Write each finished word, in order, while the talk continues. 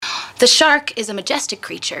The shark is a majestic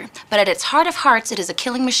creature, but at its heart of hearts, it is a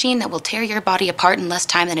killing machine that will tear your body apart in less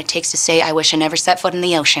time than it takes to say, "I wish I never set foot in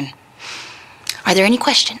the ocean." Are there any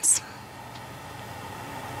questions?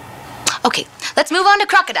 Okay, let's move on to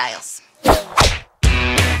crocodiles.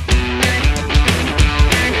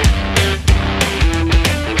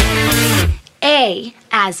 A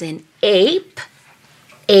as in ape,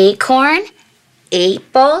 acorn,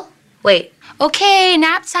 apple. Wait. Okay,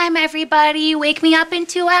 nap time, everybody. Wake me up in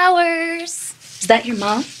 2 hours. Is that your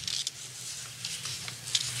mom?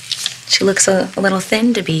 She looks a little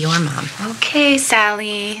thin to be your mom. Okay,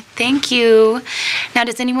 Sally. Thank you. Now,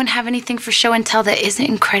 does anyone have anything for show and tell that isn't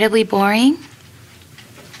incredibly boring?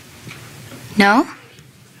 No?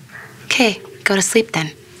 Okay, go to sleep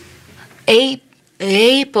then.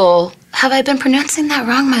 Apple. Have I been pronouncing that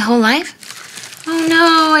wrong my whole life? Oh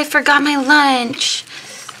no, I forgot my lunch.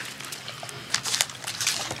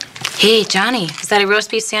 Hey, Johnny, is that a roast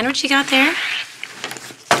beef sandwich you got there?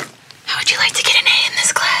 How would you like to get an A in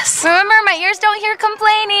this class? Remember, my ears don't hear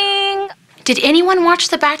complaining. Did anyone watch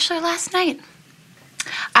The Bachelor last night?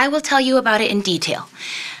 I will tell you about it in detail.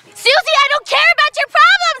 Susie, I don't care about your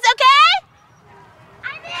problems, okay?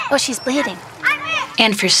 Oh, she's bleeding.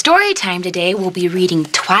 And for story time today, we'll be reading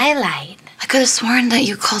Twilight. I could have sworn that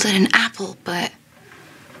you called it an apple, but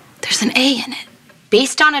there's an A in it.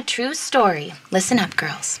 Based on a true story. Listen up,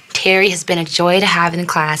 girls. Terry has been a joy to have in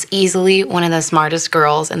class, easily one of the smartest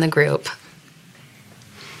girls in the group.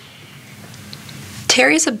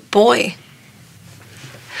 Terry's a boy.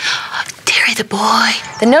 Terry the boy.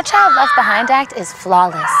 The No Child Left Behind Act is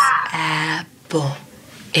flawless. Apple.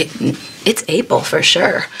 It's Apple for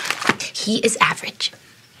sure. He is average.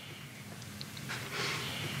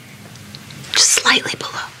 Just slightly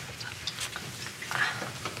below.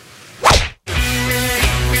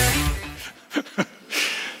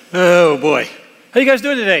 Oh, boy. How you guys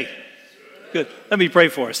doing today? Good. Let me pray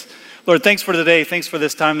for us. Lord, thanks for today. Thanks for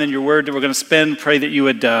this time and your word that we're going to spend. Pray that you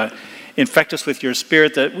would infect us with your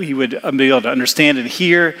spirit, that we would be able to understand and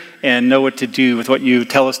hear and know what to do with what you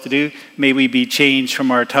tell us to do. May we be changed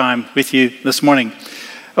from our time with you this morning.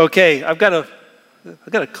 Okay, I've got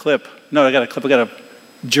a clip. No, I got a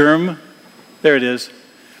germ. There it is.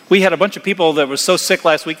 We had a bunch of people that were so sick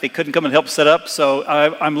last week they couldn't come and help set up. So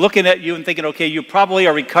I'm looking at you and thinking, okay, you probably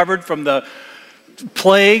are recovered from the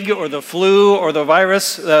plague or the flu or the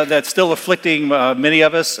virus that's still afflicting many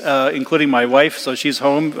of us, including my wife. So she's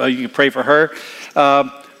home. You can pray for her.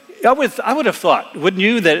 I would have thought, wouldn't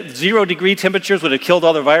you, that 0-degree temperatures would have killed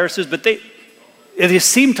all the viruses? But they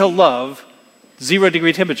seem to love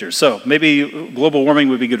 0-degree temperatures. So maybe global warming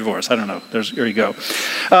would be good for us. I don't know. There you go.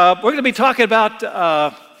 We're going to be talking about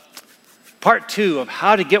part 2 of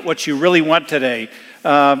how to get what you really want today.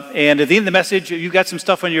 And at the end of the message, you've got some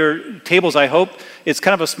stuff on your tables, I hope. It's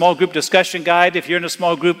kind of a small group discussion guide. If you're in a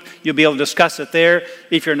small group, you'll be able to discuss it there.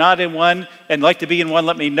 If you're not in one and like to be in one,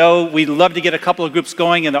 let me know. We'd love to get a couple of groups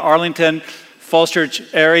going in the Arlington Falls Church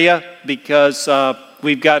area because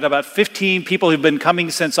we've got about 15 people who've been coming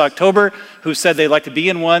since October who said they'd like to be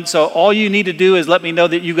in one. So all you need to do is let me know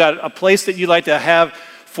that you got a place that you'd like to have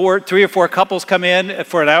 3 or 4 couples come in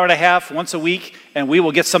for an hour and a half once a week, and we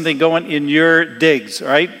will get something going in your digs, all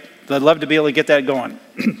right? I'd love to be able to get that going.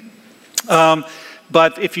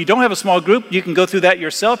 But if you don't have a small group, you can go through that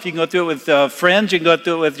yourself. You can go through it with friends. You can go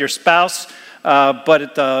through it with your spouse.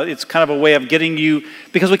 But it's kind of a way of getting you,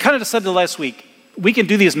 because we kind of decided last week, we can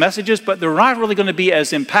do these messages, but they're not really going to be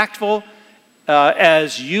as impactful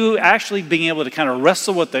as you actually being able to kind of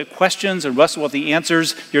wrestle with the questions and wrestle with the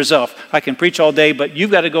answers yourself. I can preach all day, but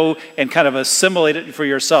you've got to go and kind of assimilate it for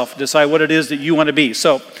yourself, decide what it is that you want to be.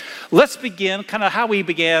 So let's begin kind of how we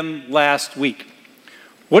began last week.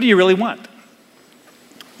 What do you really want?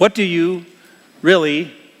 What do you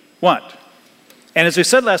really want? And as we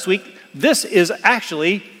said last week, this is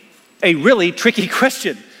actually a really tricky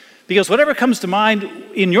question, because whatever comes to mind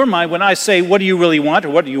in your mind when I say, what do you really want,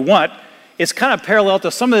 or what do you want, it's kind of parallel to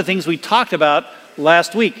some of the things we talked about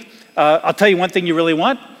last week. I'll tell you one thing you really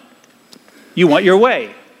want. You want your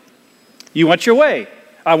way. You want your way.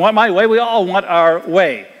 I want my way. We all want our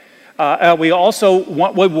way. We also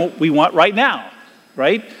want what we want right now,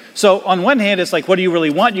 right? So on one hand, it's like, what do you really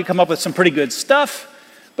want? You come up with some pretty good stuff.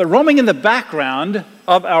 But roaming in the background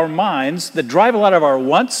of our minds that drive a lot of our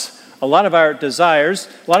wants, a lot of our desires,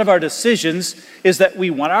 a lot of our decisions, is that we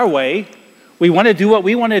want our way. We want to do what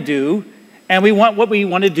we want to do. And we want what we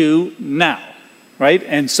want to do now, right?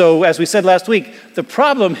 And so, as we said last week, the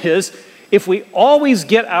problem is if we always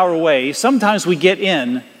get our way, sometimes we get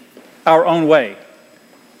in our own way.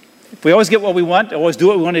 If we always get what we want, always do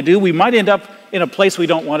what we want to do, we might end up in a place we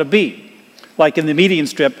don't want to be. Like in the median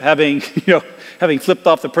strip, having flipped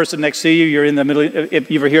off the person next to you, you're in the middle.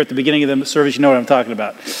 If you were here at the beginning of the service, you know what I'm talking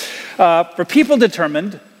about. For people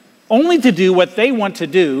determined only to do what they want to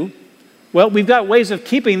do, well, we've got ways of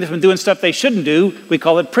keeping them from doing stuff they shouldn't do. We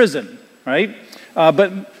call it prison, right?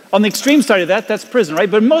 But on the extreme side of that, that's prison, right?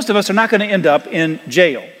 But most of us are not going to end up in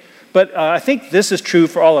jail. But I think this is true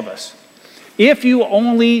for all of us. If you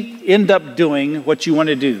only end up doing what you want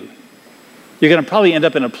to do, you're going to probably end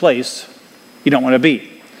up in a place you don't want to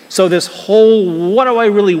be. So this whole what do I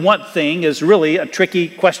really want thing is really a tricky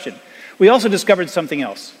question. We also discovered something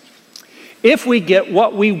else. If we get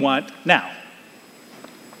what we want now,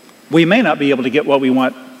 we may not be able to get what we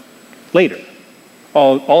want later.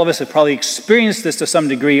 All of us have probably experienced this to some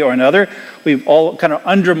degree or another. We've all kind of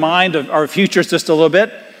undermined our futures just a little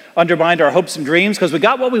bit, undermined our hopes and dreams because we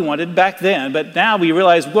got what we wanted back then, but now we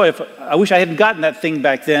realize, boy, I wish I hadn't gotten that thing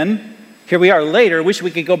back then. Here we are later, wish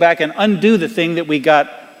we could go back and undo the thing that we got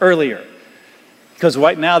earlier. Because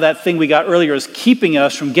right now that thing we got earlier is keeping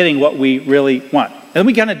us from getting what we really want. And then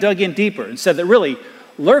we kind of dug in deeper and said that really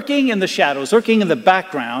lurking in the shadows, lurking in the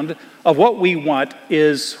background of what we want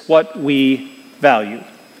is what we value.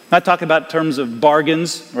 Not talking about terms of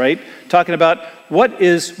bargains, right? Talking about what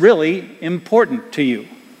is really important to you.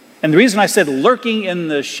 And the reason I said lurking in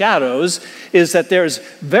the shadows is that there's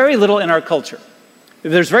very little in our culture.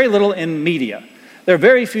 There's very little in media. There are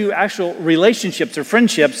very few actual relationships or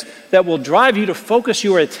friendships that will drive you to focus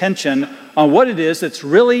your attention on what it is that's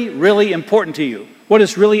really, really important to you, what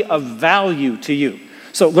is really of value to you.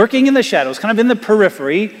 So lurking in the shadows, kind of in the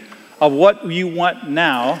periphery of what you want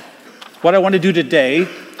now, what I want to do today,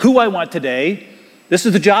 who I want today, this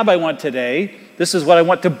is the job I want today, this is what I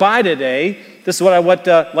want to buy today, this is what I want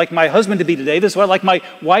like my husband to be today, this is what I like my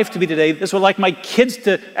wife to be today, this is what I like my kids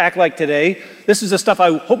to act like today, this is the stuff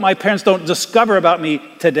I hope my parents don't discover about me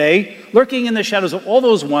today. Lurking in the shadows of all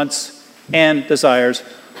those wants and desires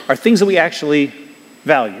are things that we actually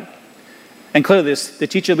value. And clearly the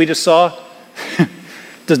teacher we just saw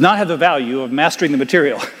does not have the value of mastering the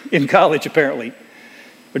material in college apparently,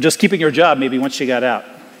 or just keeping her job maybe once she got out.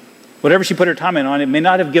 Whatever she put her time in on, it may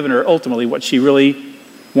not have given her ultimately what she really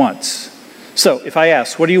wants. So if I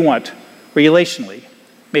ask, what do you want relationally?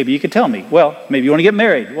 Maybe you could tell me. Well, maybe you want to get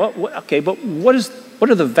married. Well, okay, but what's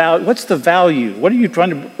the value? What are you trying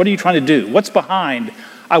to do? What's behind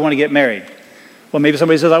I want to get married? Well, maybe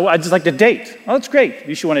somebody says, I just like to date. Well, that's great.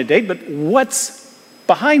 You should want to date, but what's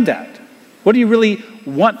behind that? What do you really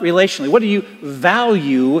want relationally? What do you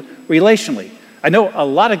value relationally? I know a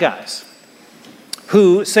lot of guys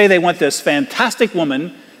who say they want this fantastic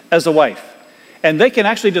woman as a wife, and they can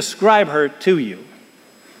actually describe her to you.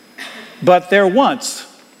 But their wants,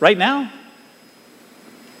 right now,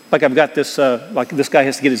 like I've got this, like this guy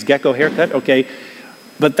has to get his gecko haircut, okay,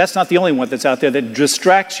 but that's not the only one that's out there that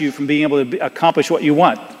distracts you from being able to accomplish what you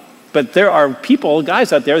want. But there are people,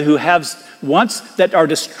 guys out there who have wants that are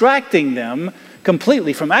distracting them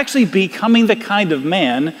completely from actually becoming the kind of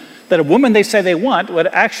man that a woman they say they want would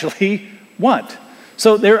actually want.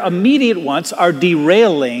 So their immediate wants are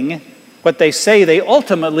derailing what they say they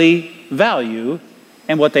ultimately value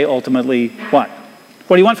and what they ultimately want.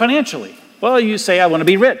 What do you want financially? Well, you say, I want to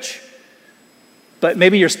be rich. But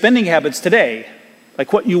maybe your spending habits today,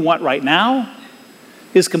 like what you want right now,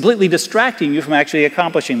 is completely distracting you from actually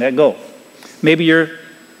accomplishing that goal. Maybe you're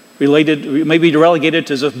relegated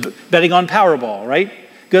to just betting on Powerball, right?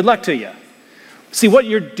 Good luck to you. See, what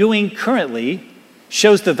you're doing currently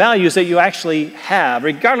shows the values that you actually have,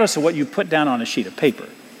 regardless of what you put down on a sheet of paper.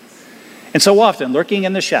 And so often, lurking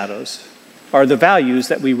in the shadows are the values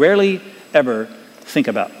that we rarely ever think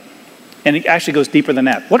about. And it actually goes deeper than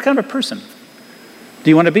that. What kind of a person do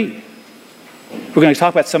you want to be? We're going to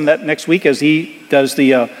talk about some of that next week as he does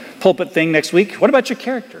the pulpit thing next week. What about your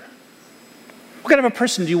character? What kind of a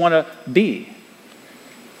person do you want to be?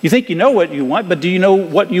 You think you know what you want, but do you know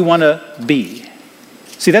what you want to be?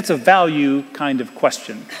 See, that's a value kind of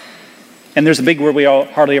question. And there's a big word we all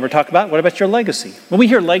hardly ever talk about. What about your legacy? When we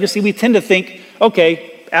hear legacy, we tend to think,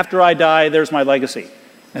 okay, after I die, there's my legacy.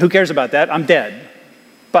 And who cares about that? I'm dead.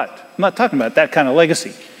 But I'm not talking about that kind of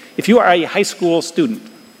legacy. If you are a high school student,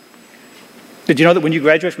 did you know that when you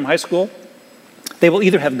graduate from high school, they will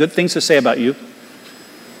either have good things to say about you,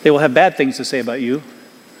 they will have bad things to say about you,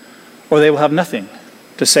 or they will have nothing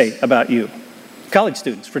to say about you. College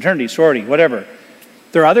students, fraternity, sorority, whatever.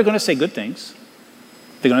 They're either going to say good things,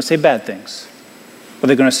 they're going to say bad things, or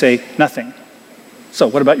they're going to say nothing. So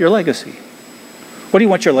what about your legacy? What do you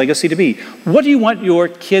want your legacy to be? What do you want your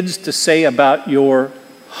kids to say about your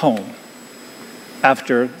home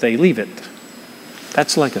after they leave it?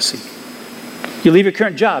 That's legacy. You leave your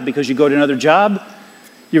current job because you go to another job,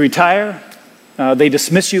 you retire, they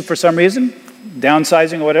dismiss you for some reason,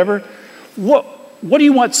 downsizing or whatever. What do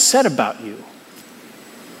you want said about you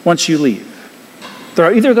once you leave?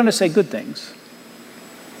 They're either going to say good things,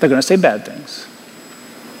 they're going to say bad things,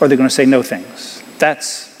 or they're going to say no things.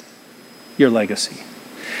 That's your legacy.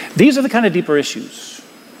 These are the kind of deeper issues,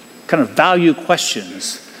 kind of value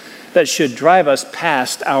questions that should drive us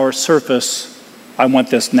past our surface, I want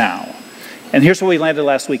this now. And here's where we landed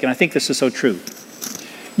last week, and I think this is so true.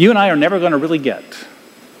 You and I are never going to really get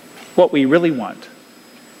what we really want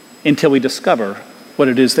until we discover what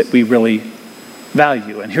it is that we really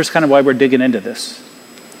value. And here's kind of why we're digging into this.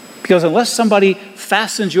 Because unless somebody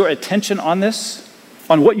fastens your attention on this,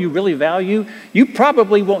 on what you really value, you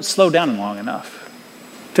probably won't slow down long enough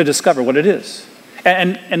to discover what it is.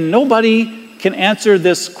 And nobody can answer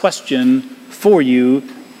this question for you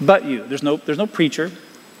but you. There's no preacher,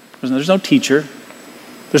 there's no teacher,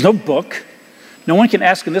 there's no book. No one can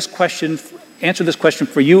answer this question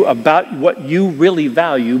for you about what you really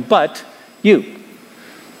value but you.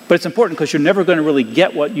 But it's important because you're never going to really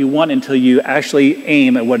get what you want until you actually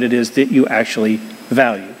aim at what it is that you actually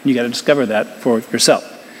value. You got to discover that for yourself.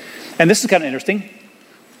 And this is kind of interesting.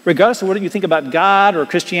 Regardless of what you think about God or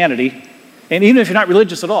Christianity, and even if you're not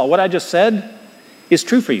religious at all, what I just said is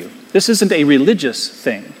true for you. This isn't a religious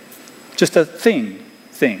thing, just a thing,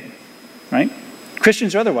 right?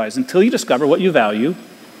 Christians or otherwise, until you discover what you value,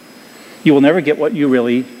 you will never get what you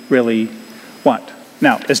really, really want.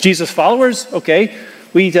 Now, as Jesus followers, okay,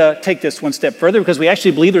 we take this one step further because we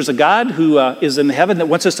actually believe there's a God who is in heaven that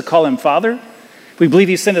wants us to call him Father. We believe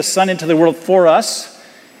he sent his Son into the world for us.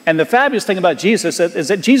 And the fabulous thing about Jesus is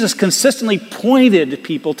that Jesus consistently pointed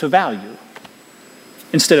people to value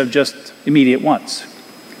instead of just immediate wants.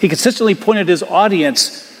 He consistently pointed his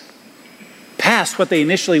audience past what they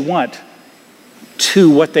initially want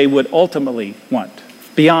to what they would ultimately want,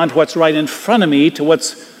 beyond what's right in front of me to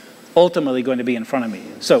what's ultimately going to be in front of me.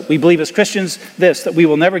 So we believe as Christians that we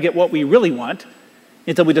will never get what we really want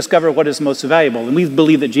until we discover what is most valuable. And we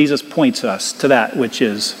believe that Jesus points us to that which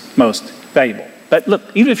is most valuable. But look,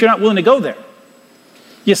 even if you're not willing to go there,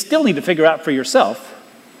 you still need to figure out for yourself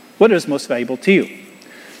what is most valuable to you.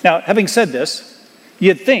 Now, having said this,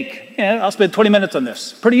 you'd think, I'll spend 20 minutes on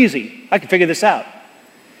this. Pretty easy. I can figure this out.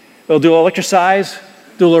 We'll do a little exercise,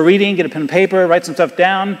 do a little reading, get a pen and paper, write some stuff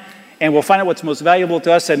down, and we'll find out what's most valuable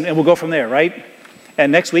to us, and we'll go from there, right?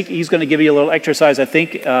 And next week, he's going to give you a little exercise, I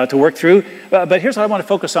think, to work through. But here's what I want to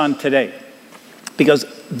focus on today, because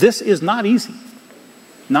this is not easy.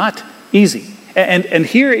 Not easy. And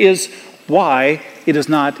here is why it is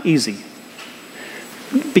not easy.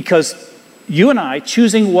 Because you and I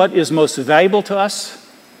choosing what is most valuable to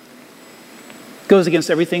us goes against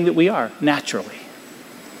everything that we are naturally.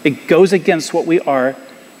 It goes against what we are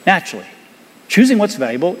naturally. Choosing what's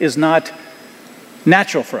valuable is not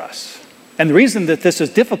natural for us. And the reason that this is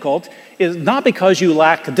difficult is not because you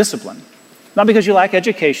lack discipline, not because you lack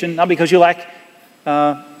education, not because you lack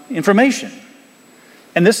information.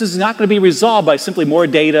 And this is not going to be resolved by simply more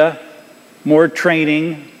data, more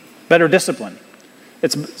training, better discipline.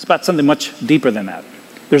 It's about something much deeper than that.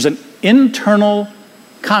 There's an internal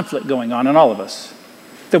conflict going on in all of us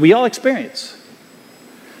that we all experience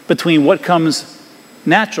between what comes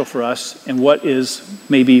natural for us and what is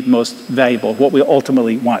maybe most valuable, what we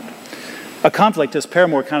ultimately want. A conflict, as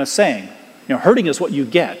Paramore kind of saying, hurting is what you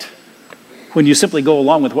get when you simply go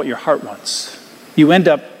along with what your heart wants. You end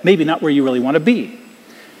up maybe not where you really want to be.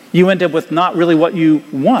 You end up with not really what you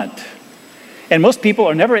want. And most people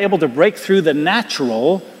are never able to break through the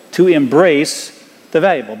natural to embrace the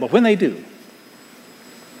valuable. But when they do,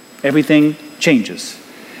 everything changes.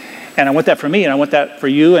 And I want that for me, and I want that for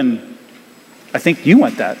you, and I think you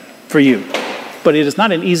want that for you. But it is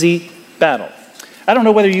not an easy battle. I don't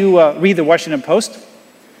know whether you read the Washington Post,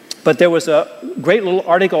 but there was a great little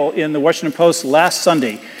article in the Washington Post last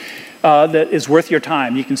Sunday that is worth your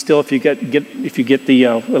time. You can still, if you get the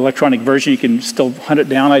electronic version, you can still hunt it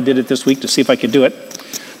down. I did it this week to see if I could do it.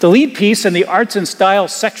 The lead piece in the arts and style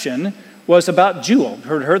section was about Jewel.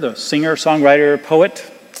 Heard her, the singer, songwriter, poet.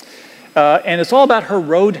 And it's all about her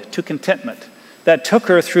road to contentment that took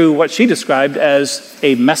her through what she described as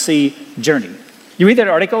a messy journey. You read that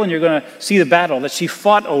article and you're going to see the battle that she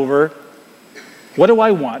fought over. What do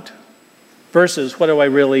I want versus what do I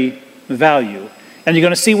really value? And you're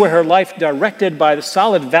going to see where her life, directed by the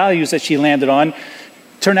solid values that she landed on,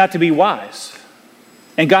 turned out to be wise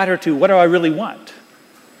and got her to what do I really want?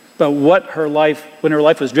 But when her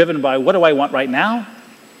life was driven by what do I want right now,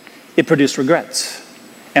 it produced regrets.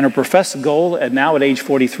 And her professed goal now at age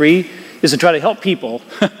 43 is to try to help people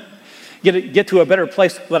get to a better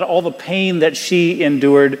place without all the pain that she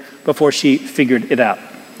endured before she figured it out.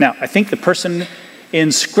 Now, I think the person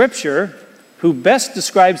in Scripture who best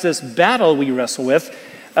describes this battle we wrestle with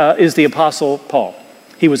is the Apostle Paul.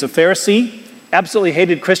 He was a Pharisee, absolutely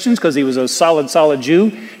hated Christians because he was a solid Jew.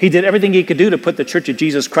 He did everything he could do to put the Church of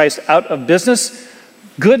Jesus Christ out of business.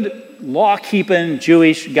 Good law-keeping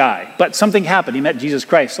Jewish guy. But something happened. He met Jesus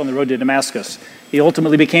Christ on the road to Damascus. He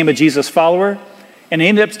ultimately became a Jesus follower, and he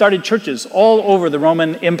ended up starting churches all over the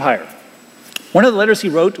Roman Empire. One of the letters he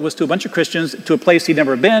wrote was to a bunch of Christians to a place he'd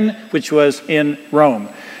never been, which was in Rome.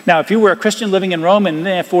 Now, if you were a Christian living in Rome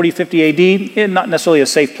in 40, 50 AD, not necessarily a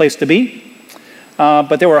safe place to be,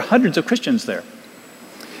 but there were hundreds of Christians there.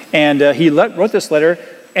 And he wrote this letter,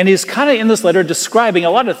 and he's kind of in this letter describing a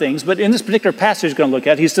lot of things, but in this particular passage he's going to look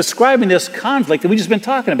at, he's describing this conflict that we've just been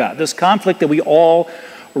talking about, this conflict that we all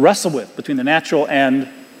wrestle with between the natural and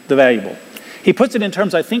the valuable. He puts it in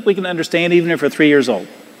terms I think we can understand even if we're 3 years old.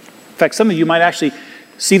 In fact, some of you might actually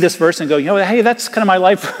see this verse and go, hey, that's kind of my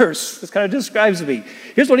life verse. This kind of describes me.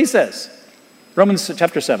 Here's what he says, Romans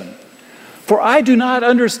chapter 7. For I do not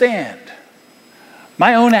understand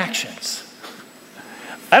my own actions.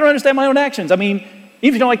 I don't understand my own actions. I mean,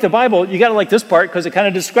 if you don't like the Bible, you got to like this part because it kind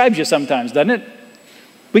of describes you sometimes, doesn't it?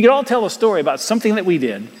 We could all tell a story about something that we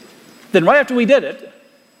did. Then right after we did it,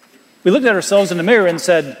 we looked at ourselves in the mirror and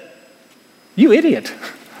said, you idiot.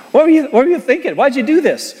 What were you thinking? Why'd you do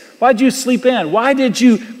this? Why'd you sleep in? Why did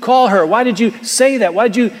you call her? Why did you say that? Why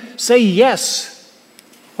did you say yes?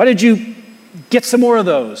 Why did you get some more of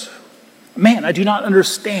those? Man, I do not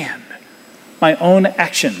understand my own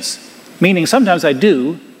actions. Meaning sometimes I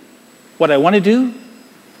do what I want to do,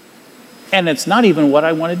 and it's not even what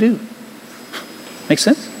I want to do. Make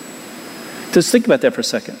sense? Just think about that for a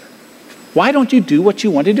second. Why don't you do what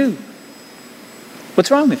you want to do?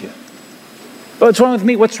 What's wrong with you? What's wrong with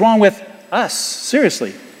me? What's wrong with us?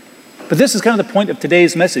 Seriously. But this is kind of the point of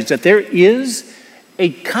today's message, that there is a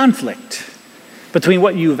conflict between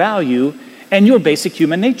what you value and your basic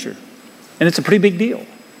human nature. And it's a pretty big deal.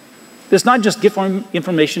 It's not just get more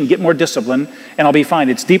information, get more discipline, and I'll be fine.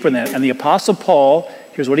 It's deeper than that. And the Apostle Paul,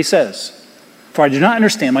 here's what he says. For I do not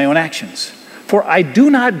understand my own actions. For I do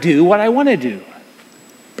not do what I want to do,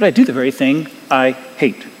 but I do the very thing I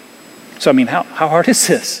hate. So, I mean, how hard is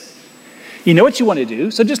this? You know what you want to do,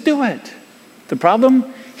 so just do it. The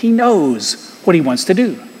problem, he knows what he wants to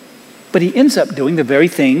do, but he ends up doing the very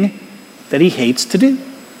thing that he hates to do.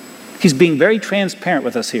 He's being very transparent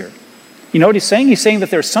with us here. You know what he's saying? He's saying that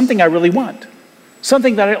there's something I really want,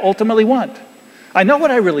 something that I ultimately want. I know what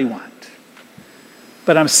I really want,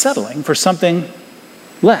 but I'm settling for something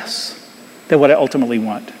less than what I ultimately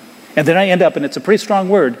want. And then I end up, and it's a pretty strong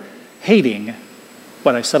word, hating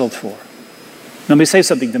what I settled for. Let me say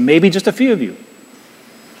something to maybe just a few of you.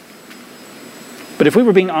 But if we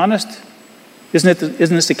were being honest, isn't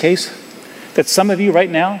this the case? That some of you right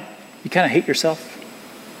now, you kind of hate yourself.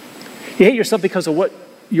 You hate yourself because of what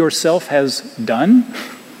yourself has done.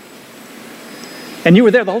 And you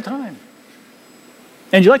were there the whole time.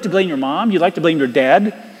 And you like to blame your mom, you like to blame your dad,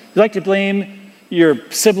 you like to blame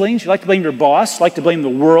your siblings, you like to blame your boss, you like to blame the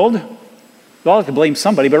world. You all like to blame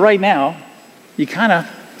somebody, but right now, you kind of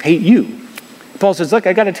hate you. Paul says, look,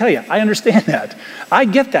 I got to tell you, I understand that. I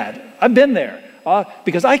get that. I've been there.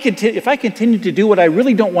 Because if I continue to do what I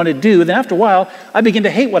really don't want to do, then after a while, I begin to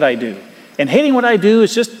hate what I do. And hating what I do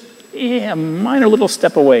is just a minor little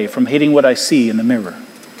step away from hating what I see in the mirror.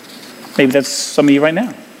 Maybe that's some of you right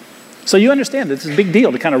now. So you understand it's a big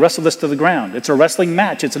deal to kind of wrestle this to the ground. It's a wrestling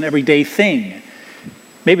match. It's an everyday thing.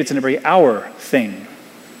 Maybe it's an every hour thing.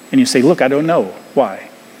 And you say, look, I don't know why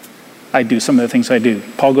I do some of the things I do.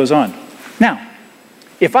 Paul goes on. Now,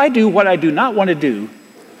 if I do what I do not want to do,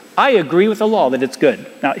 I agree with the law that it's good.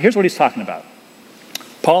 Now, here's what he's talking about.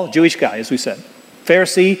 Paul, Jewish guy, as we said,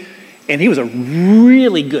 Pharisee, and he was a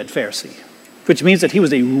really good Pharisee, which means that he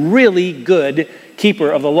was a really good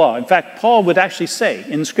keeper of the law. In fact, Paul would actually say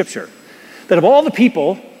in Scripture that of all the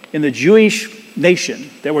people in the Jewish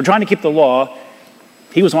nation that were trying to keep the law,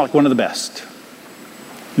 he was like one of the best.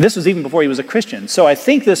 This was even before he was a Christian. So I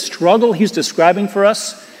think this struggle he's describing for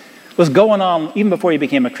us was going on even before he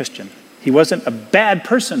became a Christian. He wasn't a bad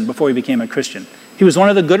person before he became a Christian. He was one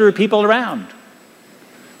of the gooder people around.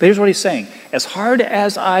 But here's what he's saying. As hard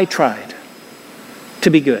as I tried to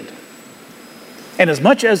be good, and as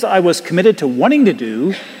much as I was committed to wanting to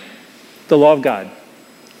do the law of God,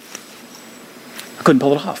 I couldn't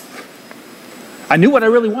pull it off. I knew what I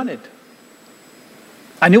really wanted.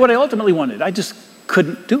 I knew what I ultimately wanted. I just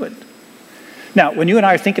couldn't do it. Now, when you and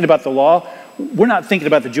I are thinking about the law, we're not thinking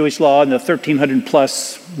about the Jewish law and the 1,300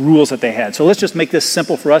 plus rules that they had. So let's just make this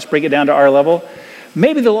simple for us, break it down to our level.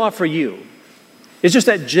 Maybe the law for you is just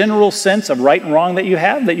that general sense of right and wrong that you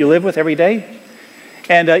have, that you live with every day.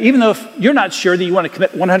 And even though if you're not sure that you want to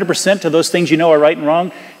commit 100% to those things you know are right and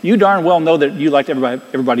wrong, you darn well know that you, like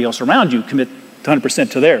everybody else around you, commit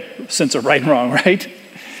 100% to their sense of right and wrong, right?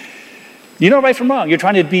 You know right from wrong. You're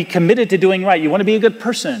trying to be committed to doing right. You want to be a good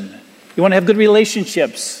person. You want to have good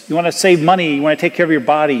relationships. You want to save money. You want to take care of your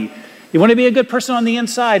body. You want to be a good person on the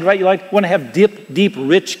inside, right? You want to have deep,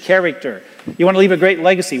 rich character. You want to leave a great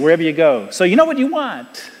legacy wherever you go. So you know what you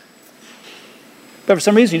want. But for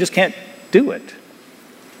some reason, you just can't do it.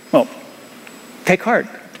 Well, take heart.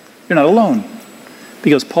 You're not alone.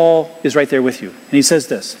 Because Paul is right there with you. And he says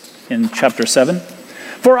this in chapter 7.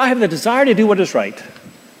 For I have the desire to do what is right,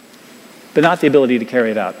 but not the ability to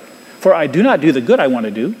carry it out. For I do not do the good I want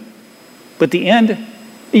to do, but the end,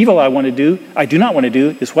 evil I do not want to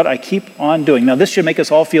do, is what I keep on doing. Now this should make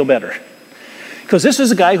us all feel better. Because this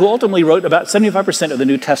is a guy who ultimately wrote about 75% of the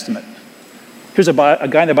New Testament. Here's a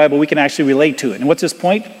guy in the Bible we can actually relate to. And what's his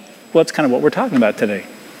point? Well, it's kind of what we're talking about today.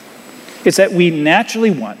 It's that we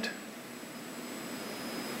naturally want,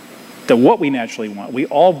 we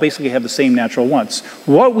all basically have the same natural wants.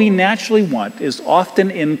 What we naturally want is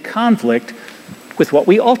often in conflict with what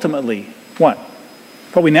we ultimately want.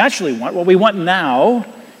 What we naturally want, what we want now,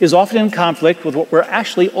 is often in conflict with what we're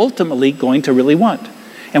actually ultimately going to really want.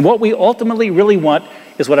 And what we ultimately really want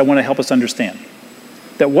is what I want to help us understand.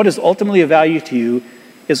 That what is ultimately of value to you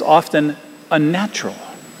is often unnatural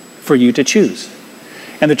for you to choose.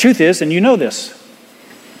 And the truth is, and you know this,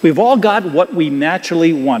 we've all got what we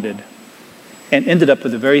naturally wanted and ended up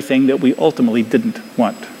with the very thing that we ultimately didn't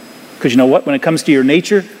want. Because you know what? When it comes to your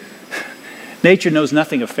nature, nature knows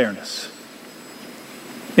nothing of fairness.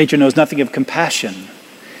 Nature knows nothing of compassion.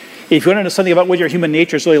 If you want to know something about what your human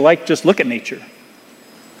nature is really like, just look at nature.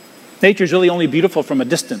 Nature is really only beautiful from a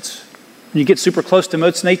distance. When you get super close to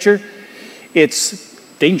most nature, it's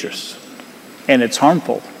dangerous, and it's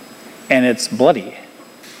harmful, and it's bloody.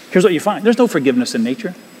 Here's what you find. There's no forgiveness in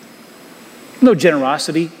nature. No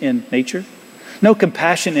generosity in nature. No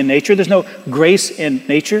compassion in nature. There's no grace in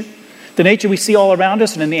nature. The nature we see all around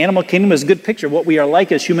us and in the animal kingdom is a good picture of what we are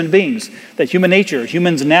like as human beings. That human nature,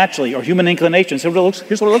 humans naturally, or human inclinations, here's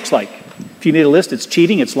what it looks like. If you need a list, it's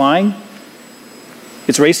cheating, it's lying,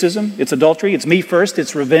 it's racism, it's adultery, it's me first,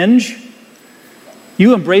 it's revenge.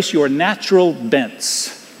 You embrace your natural bents.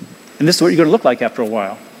 And this is what you're going to look like after a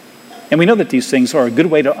while. And we know that these things are a good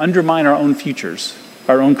way to undermine our own futures,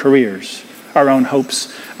 our own careers, our own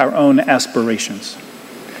hopes, our own aspirations.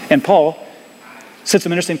 And Paul said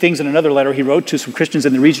some interesting things in another letter he wrote to some Christians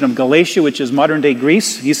in the region of Galatia, which is modern-day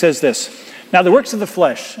Greece. He says this, now the works of the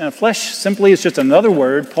flesh, and flesh simply is just another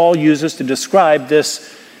word Paul uses to describe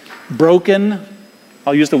this broken,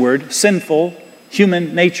 I'll use the word, sinful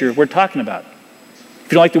human nature we're talking about.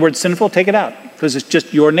 If you don't like the word sinful, take it out, because it's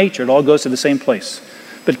just your nature. It all goes to the same place.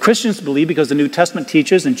 But Christians believe, because the New Testament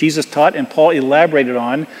teaches and Jesus taught and Paul elaborated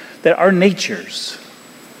on, that our natures,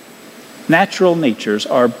 natural natures,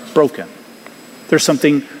 are broken. There's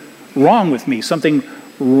something wrong with me, something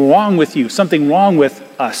wrong with you, something wrong with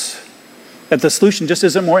us. That the solution just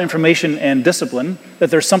isn't more information and discipline,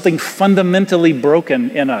 that there's something fundamentally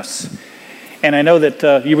broken in us. And I know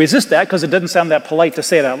that you resist that because it doesn't sound that polite to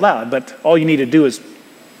say it out loud, but all you need to do is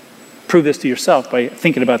prove this to yourself by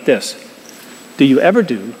thinking about this. Do you ever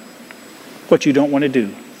do what you don't want to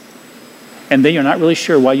do? And then you're not really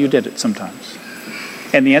sure why you did it sometimes.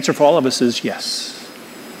 And the answer for all of us is yes.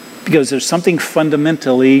 Because there's something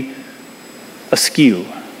fundamentally askew.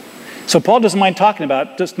 So Paul doesn't mind talking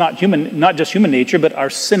about not just human nature, but our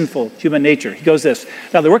sinful human nature. He goes this,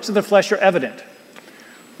 now the works of the flesh are evident.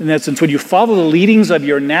 In that sense, when you follow the leadings of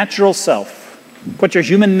your natural self, what your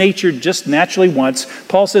human nature just naturally wants,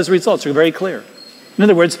 Paul says the results are very clear. In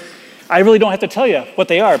other words, I really don't have to tell you what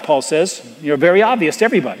they are, Paul says. You're very obvious to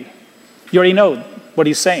everybody. You already know what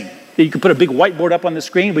he's saying. You could put a big whiteboard up on the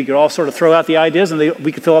screen. We could all sort of throw out the ideas and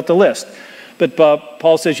we could fill out the list. But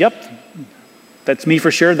Paul says, yep, that's me for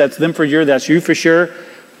sure. That's them for sure. That's you for sure.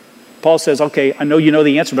 Paul says, okay, I know you know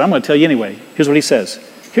the answer, but I'm going to tell you anyway. Here's what he says.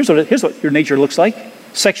 Here's what your nature looks like.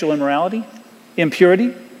 Sexual immorality,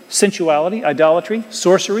 impurity, sensuality, idolatry,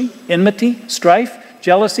 sorcery, enmity, strife,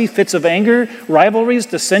 jealousy, fits of anger, rivalries,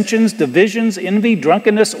 dissensions, divisions, envy,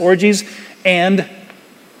 drunkenness, orgies, and,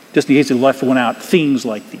 just in case you left one out, things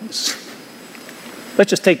like these. Let's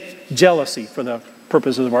just take jealousy for the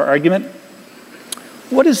purposes of our argument.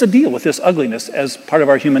 What is the deal with this ugliness as part of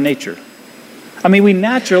our human nature? I mean, we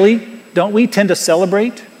naturally, don't we, tend to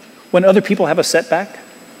celebrate when other people have a setback?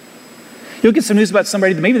 You'll get some news about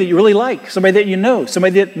somebody maybe that you really like, somebody that you know,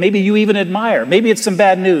 somebody that maybe you even admire. Maybe it's some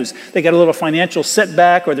bad news. They got a little financial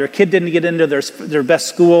setback, or their kid didn't get into their best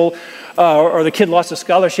school, or the kid lost a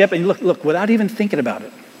scholarship, and you look, without even thinking about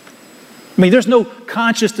it. I mean, there's no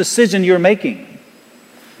conscious decision you're making.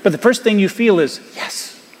 But the first thing you feel is,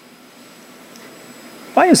 yes.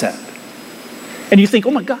 Why is that? And you think,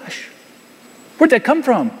 oh my gosh, where'd that come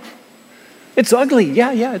from? It's ugly.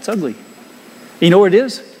 Yeah, it's ugly. You know where it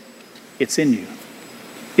is? It's in you.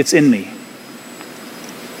 It's in me.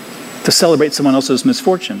 To celebrate someone else's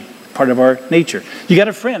misfortune, part of our nature. You got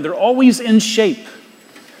a friend, they're always in shape.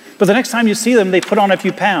 But the next time you see them, they put on a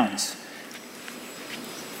few pounds.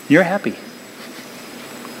 You're happy.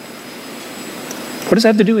 What does that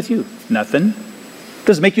have to do with you? Nothing.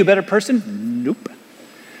 Does it make you a better person? Nope.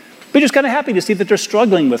 But you're just kind of happy to see that they're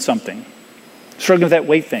struggling with something. Struggling with that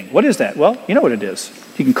weight thing. What is that? Well, you know what it is.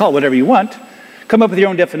 You can call it whatever you want. Come up with your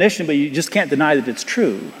own definition, but you just can't deny that it's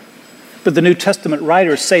true. But the New Testament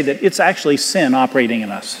writers say that it's actually sin operating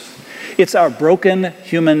in us. It's our broken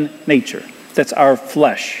human nature. That's our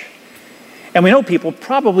flesh. And we know people,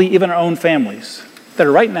 probably even our own families, that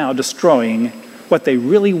are right now destroying what they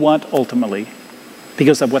really want ultimately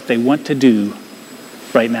because of what they want to do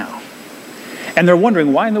right now. And they're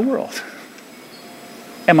wondering, why in the world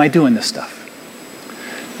am I doing this stuff?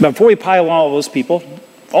 But before we pile on all those people,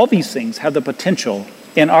 all these things have the potential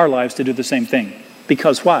in our lives to do the same thing.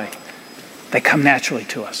 Because why? They come naturally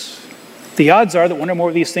to us. The odds are that one or more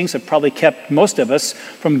of these things have probably kept most of us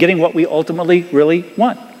from getting what we ultimately really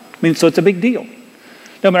want. I mean, so it's a big deal.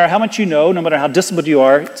 No matter how much you know, no matter how disciplined you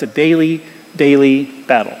are, it's a daily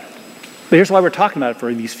battle. But here's why we're talking about it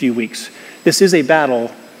for these few weeks. This is a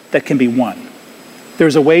battle that can be won.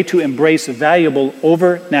 There's a way to embrace valuable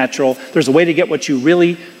over natural. There's a way to get what you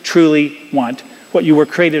really, truly want, what you were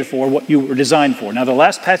created for, what you were designed for. Now, the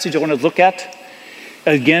last passage I want to look at,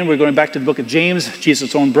 again, we're going back to the book of James,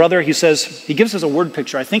 Jesus' own brother. He gives us a word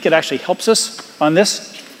picture. I think it actually helps us on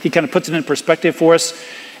this. He kind of puts it in perspective for us,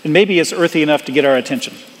 and maybe it's earthy enough to get our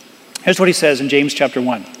attention. Here's what he says in James chapter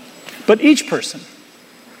 1. But each person,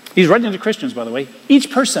 he's writing to Christians, by the way, each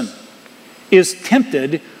person is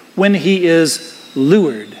tempted when he is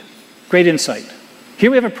lured. Great insight.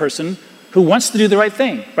 Here we have a person who wants to do the right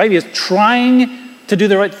thing, right? He is trying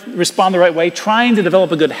to respond the right way, trying to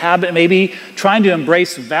develop a good habit maybe, trying to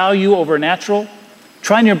embrace value over natural,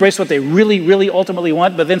 trying to embrace what they really, really ultimately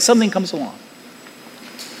want, but then something comes along,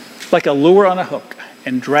 like a lure on a hook,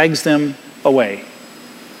 and drags them away.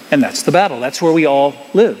 And that's the battle. That's where we all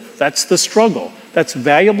live. That's the struggle. That's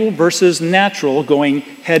valuable versus natural going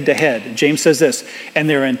head to head. James says this, and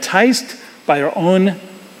they're enticed by their own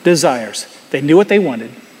desires. They knew what they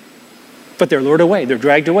wanted, but they're lured away. They're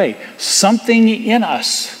dragged away. Something in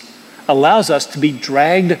us allows us to be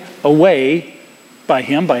dragged away by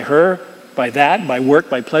him, by her, by that, by work,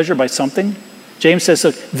 by pleasure, by something. James says, so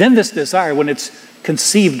then this desire, when it's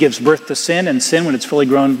conceived, gives birth to sin, and sin, when it's fully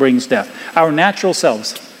grown, brings death. Our natural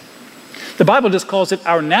selves. The Bible just calls it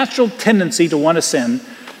our natural tendency to want to sin.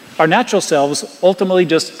 Our natural selves ultimately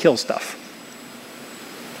just kill stuff.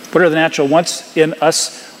 What are the natural wants in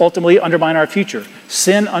us ultimately undermine our future?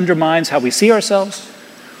 Sin undermines how we see ourselves.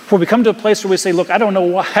 Before we come to a place where we say, look, I don't know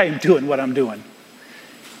why I'm doing what I'm doing.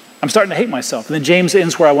 I'm starting to hate myself. And then James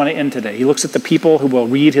ends where I want to end today. He looks at the people who will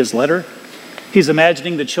read his letter. He's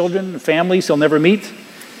imagining the children, the families he'll never meet.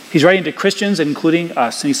 He's writing to Christians, including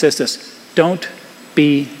us. And he says this, don't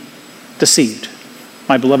be deceived,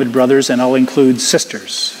 my beloved brothers, and I'll include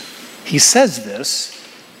sisters. He says this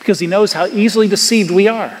because he knows how easily deceived we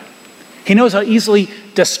are. He knows how easily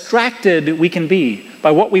distracted we can be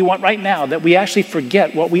by what we want right now, that we actually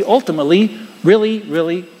forget what we ultimately really,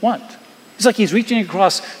 really want. It's like he's reaching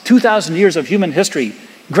across 2,000 years of human history,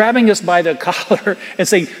 grabbing us by the collar and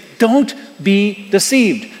saying, don't be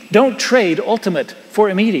deceived. Don't trade ultimate for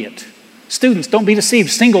immediate. Students, don't be deceived.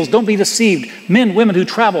 Singles, don't be deceived. Men, women who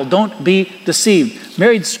travel, don't be deceived.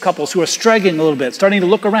 Married couples who are struggling a little bit, starting to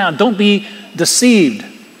look around, don't be deceived.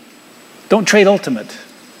 Don't trade ultimate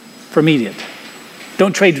for immediate.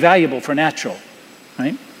 Don't trade valuable for natural,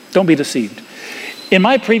 right? Don't be deceived. In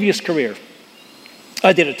my previous career,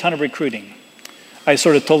 I did a ton of recruiting. I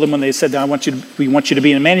sort of told them when they said, we want you to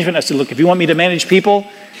be in management, I said, look, if you want me to manage people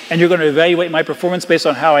and you're going to evaluate my performance based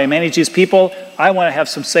on how I manage these people, I want to have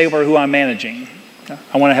some say over who I'm managing.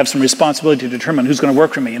 I want to have some responsibility to determine who's going to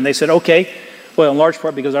work for me. And they said, okay. Well, in large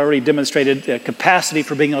part because I already demonstrated a capacity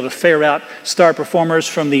for being able to ferret out star performers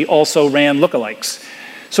from the also-ran lookalikes.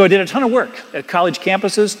 So I did a ton of work at college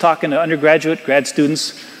campuses, talking to undergraduate, grad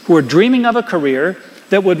students who were dreaming of a career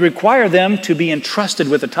that would require them to be entrusted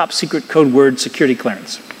with a top secret code word security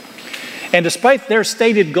clearance. And despite their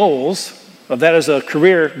stated goals, of that as a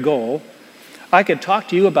career goal, I could talk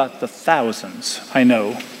to you about the thousands I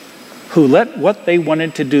know who let what they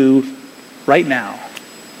wanted to do right now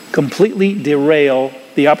completely derail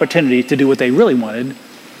the opportunity to do what they really wanted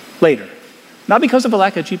later. Not because of a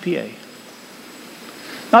lack of GPA.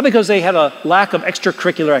 Not because they had a lack of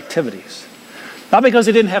extracurricular activities. Not because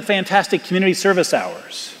they didn't have fantastic community service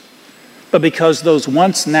hours. But because those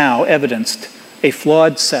once now evidenced a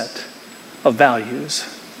flawed set of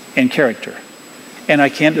values and character. And I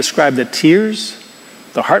can't describe the tears,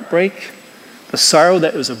 the heartbreak, the sorrow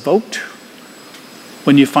that was evoked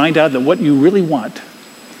when you find out that what you really want,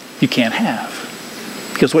 you can't have.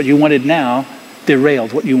 Because what you wanted now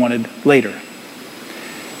derailed what you wanted later.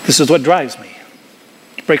 This is what drives me.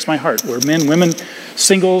 It breaks my heart, where men, women,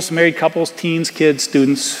 singles, married couples, teens, kids,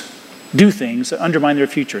 students do things that undermine their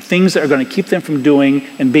future, things that are going to keep them from doing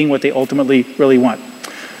and being what they ultimately really want.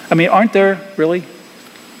 I mean, aren't there really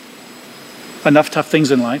enough tough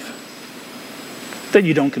things in life that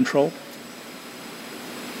you don't control?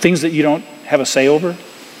 Things that you don't have a say over?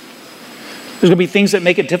 There's going to be things that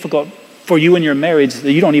make it difficult for you in your marriage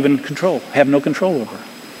that you don't even control, have no control over.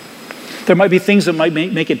 There might be things that might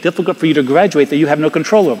make it difficult for you to graduate that you have no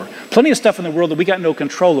control over. Plenty of stuff in the world that we got no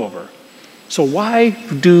control over. So why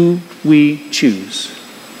do we choose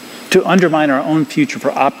to undermine our own future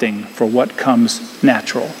for opting for what comes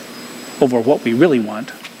natural over what we really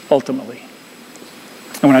want ultimately?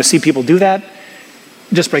 And when I see people do that,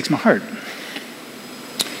 it just breaks my heart.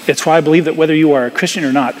 It's why I believe that whether you are a Christian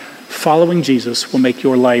or not, following Jesus will make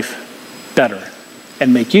your life better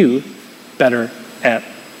and make you better at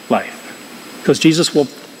life. Because Jesus will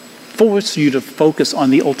force you to focus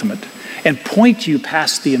on the ultimate and point you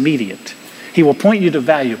past the immediate. He will point you to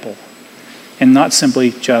valuable and not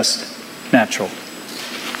simply just natural.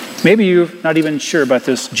 Maybe you're not even sure about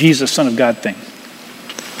this Jesus, Son of God thing.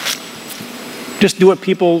 Just do what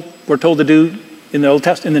people were told to do in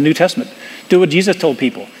the New Testament. Do what Jesus told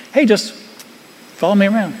people. Hey, just follow me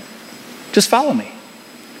around. Just follow me.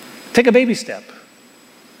 Take a baby step.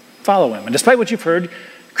 Follow him. And despite what you've heard,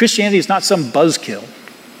 Christianity is not some buzzkill.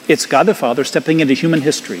 It's God the Father stepping into human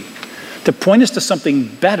history to point us to something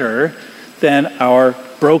better than our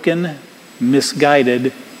broken,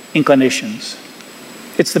 misguided inclinations.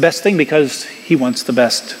 It's the best thing because he wants the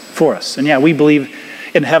best for us. And yeah, we believe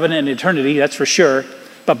in heaven and eternity, that's for sure.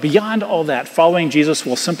 But beyond all that, following Jesus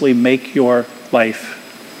will simply make your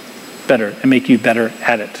life better and make you better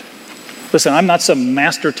at it. Listen, I'm not some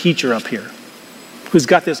master teacher up here who's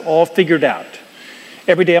got this all figured out.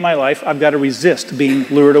 Every day of my life, I've got to resist being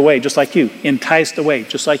lured away, just like you, enticed away,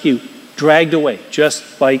 just like you, dragged away,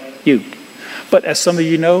 just like you. But as some of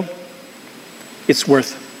you know, it's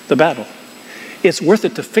worth the battle. It's worth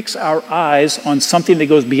it to fix our eyes on something that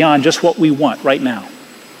goes beyond just what we want right now.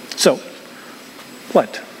 So,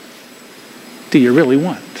 what do you really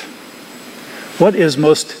want? What is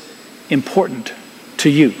most important to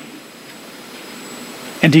you?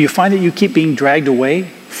 And do you find that you keep being dragged away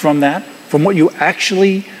from that, from what you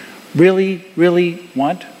actually really, really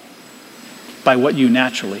want, by what you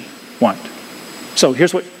naturally want? So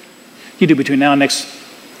here's what you do between now and next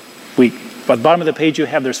week. At the bottom of the page you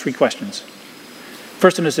have, there's 3 questions.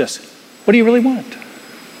 First one is this: what do you really want?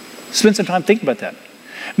 Spend some time thinking about that.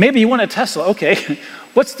 Maybe you want a Tesla. Okay,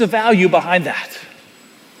 what's the value behind that?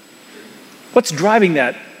 What's driving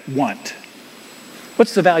that want?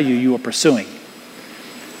 What's the value you are pursuing?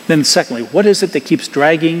 Then secondly, what is it that keeps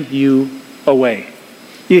dragging you away?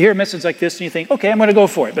 You hear a message like this and you think, okay, I'm going to go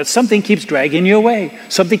for it. But something keeps dragging you away.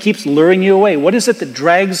 Something keeps luring you away. What is it that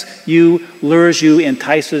drags you, lures you,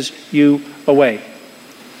 entices you away?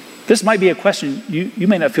 This might be a question you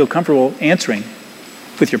may not feel comfortable answering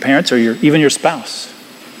with your parents or even your spouse.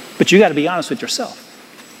 But you got to be honest with yourself.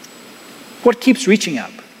 What keeps reaching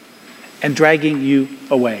up and dragging you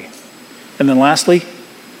away? And then lastly,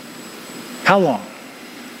 how long?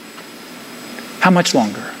 How much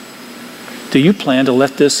longer do you plan to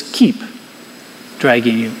let this keep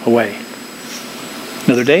dragging you away?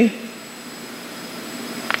 Another day?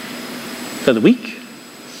 Another week?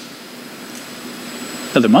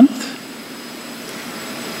 Another month?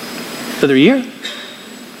 Another year?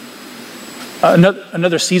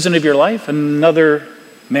 Another season of your life? Another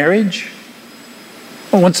marriage?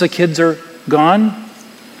 Or once the kids are gone?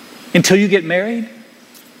 Until you get married?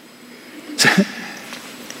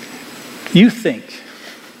 You think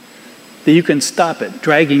that you can stop it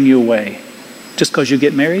dragging you away just because you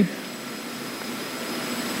get married?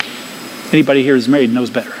 Anybody here who's married knows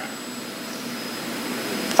better.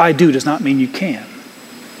 I do does not mean you can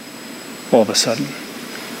all of a sudden.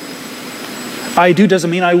 I do doesn't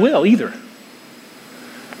mean I will either.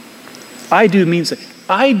 I do means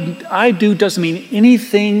I do doesn't mean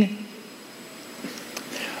anything.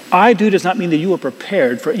 I do does not mean that you are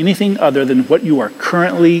prepared for anything other than what you are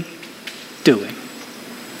currently doing.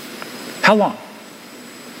 How long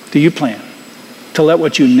do you plan to let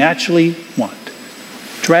what you naturally want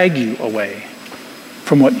drag you away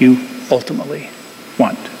from what you ultimately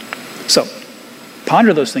want? So,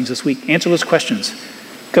 ponder those things this week. Answer those questions.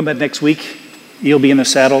 Come back next week. You'll be in the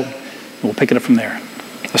saddle. We'll pick it up from there.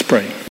 Let's pray.